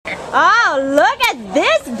Oh, look at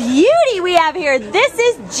this beauty we have here. This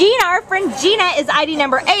is Gena. Our friend Gena is ID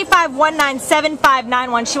number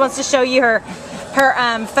A5197591. She wants to show you her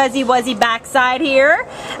fuzzy wuzzy backside here.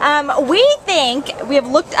 We have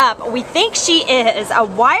looked up, we think she is a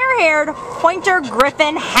wire-haired pointer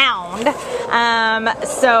griffon hound.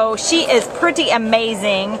 So she is pretty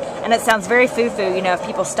amazing, and it sounds very foo-foo, you know, if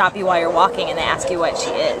people stop you while you're walking and they ask you what she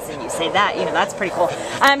is, and you say that, you know, that's pretty cool.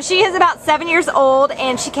 She is about 7 years old,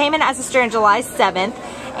 and she came in as a stray on July 7th.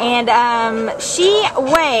 And she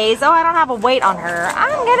weighs, oh, I don't have a weight on her.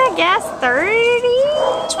 I'm gonna guess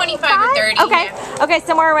 30? 25 or 30. Okay, yeah. Okay,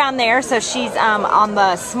 somewhere around there. So she's on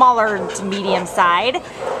the smaller to medium side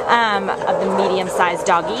of the medium-sized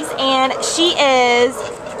doggies. And she is,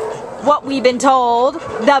 what we've been told,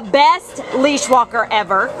 the best leash walker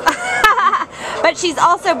ever. But she's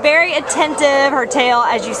also very attentive. Her tail,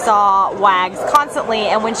 as you saw, wags constantly.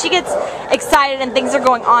 And when she gets excited and things are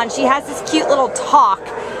going on, she has this cute little talk.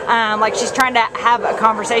 Like she's trying to have a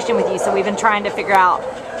conversation with you. So we've been trying to figure out,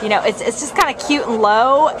 you know, it's just kind of cute and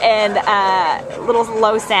low and little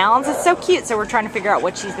low sounds. It's so cute. So we're trying to figure out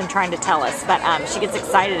what she's been trying to tell us. But she gets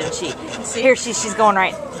excited and she's going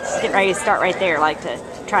right. She's getting ready to start right there, like to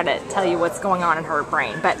try to tell you what's going on in her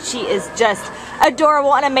brain. But she is just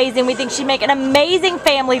adorable and amazing. We think she'd make an amazing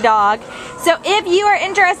family dog. So if you are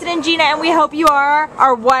interested in Gena, and we hope you are,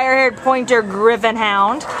 our wire-haired pointer griffon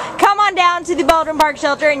hound, come on down to the Baldwin Park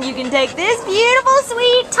shelter and you can take this beautiful,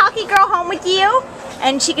 sweet, talky girl home with you.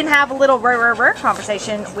 And she can have a little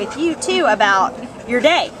conversation with you too about your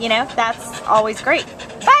day. You know, that's always great.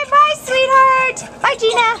 Bye-bye, sweetheart. Bye,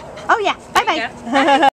 Gena. Oh yeah, bye-bye.